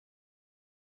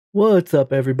What's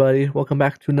up, everybody? Welcome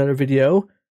back to another video.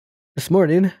 This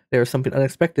morning, there's something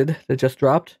unexpected that just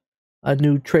dropped. A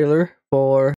new trailer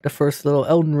for the first little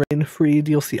Elden Ring free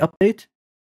DLC update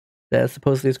that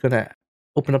supposedly is going to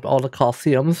open up all the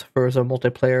Colosseums for some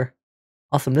multiplayer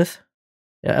awesomeness.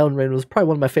 Yeah, Elden Ring was probably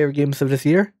one of my favorite games of this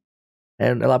year,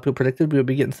 and a lot of people predicted we would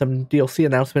be getting some DLC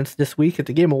announcements this week at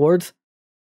the Game Awards,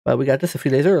 but we got this a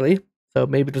few days early, so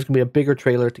maybe there's going to be a bigger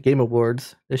trailer at the Game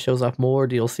Awards. This shows off more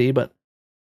DLC, but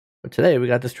today we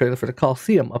got this trailer for the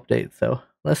Colosseum update, so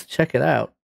let's check it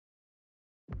out.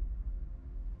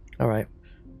 Alright.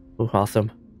 Ooh,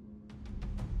 awesome.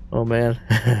 Oh man.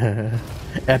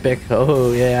 Epic.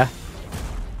 Oh yeah.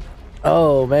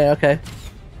 Oh man, okay.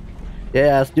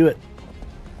 Yeah, let's do it.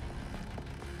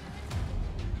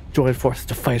 Join forces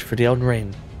to fight for the Elden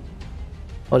Ring.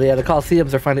 Oh yeah, the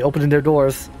Colosseums are finally opening their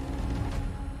doors.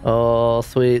 Oh,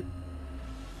 sweet.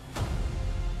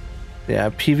 Yeah,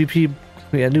 PvP.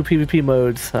 Yeah, new PvP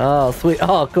modes. Oh, sweet.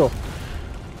 Oh, cool.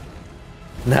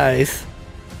 Nice.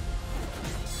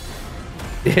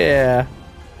 Yeah.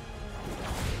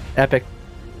 Epic.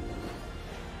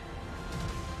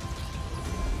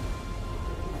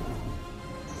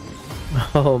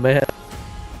 Oh, man.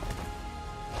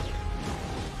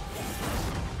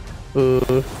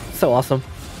 Ooh, so awesome.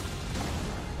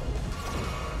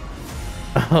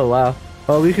 Oh, wow.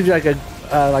 Oh, we could do like a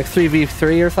like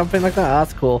 3v3 or something like that. Oh,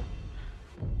 that's cool.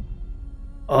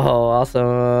 Oh,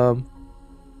 awesome.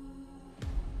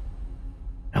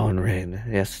 Elden Ring.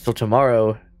 Yes, so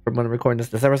tomorrow, from when I'm recording this,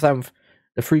 December 7th,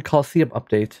 the free Colosseum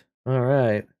update.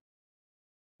 Alright.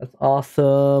 That's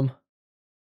awesome.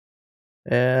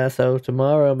 Yeah, so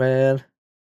tomorrow, man.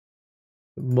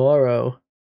 Tomorrow.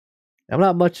 I'm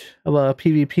not much of a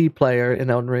PvP player in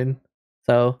Elden Ring,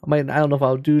 so I don't know if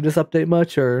I'll do this update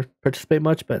much or participate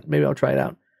much, but maybe I'll try it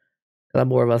out. I'm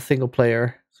more of a single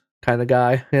player kind of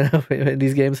guy, you know, in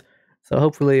these games. So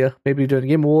hopefully, maybe during the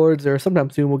Game Awards or sometime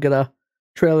soon, we'll get a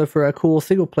trailer for a cool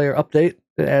single player update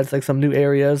that adds like some new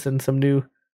areas and some new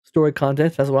story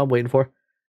content. That's what I'm waiting for.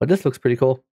 But this looks pretty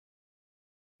cool.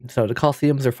 So the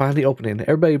Colosseums are finally opening.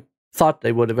 Everybody thought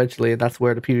they would eventually, and that's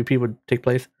where the PvP would take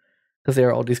place, because there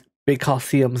are all these big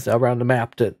Colosseums around the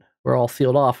map that were all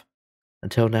sealed off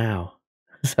until now.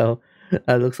 So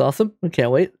that looks awesome. I can't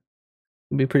wait.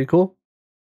 It'll be pretty cool.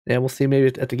 And we'll see maybe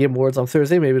at the Game Awards on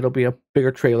Thursday, maybe it'll be a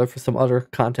bigger trailer for some other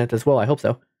content as well. I hope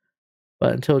so.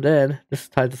 But until then,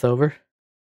 just tide this over.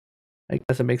 I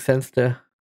guess it makes sense to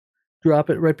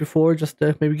drop it right before, just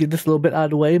to maybe get this a little bit out of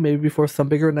the way, maybe before some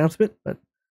bigger announcement. But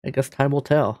I guess time will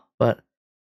tell. But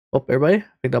hope everybody, I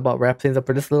think that about wrap things up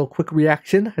for this little quick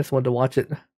reaction. I just wanted to watch it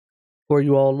for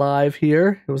you all live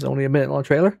here. It was only a minute-long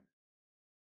trailer.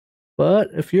 But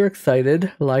if you're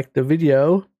excited, like the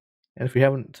video, and if you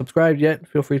haven't subscribed yet,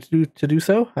 feel free to do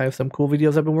so. I have some cool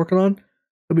videos I've been working on.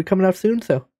 They'll be coming out soon,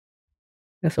 so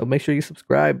yeah, so make sure you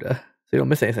subscribe so you don't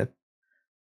miss anything.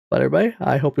 But everybody,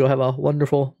 I hope you'll have a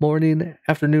wonderful morning,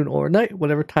 afternoon, or night,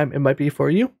 whatever time it might be for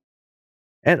you.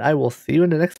 And I will see you in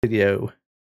the next video.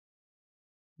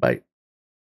 Bye.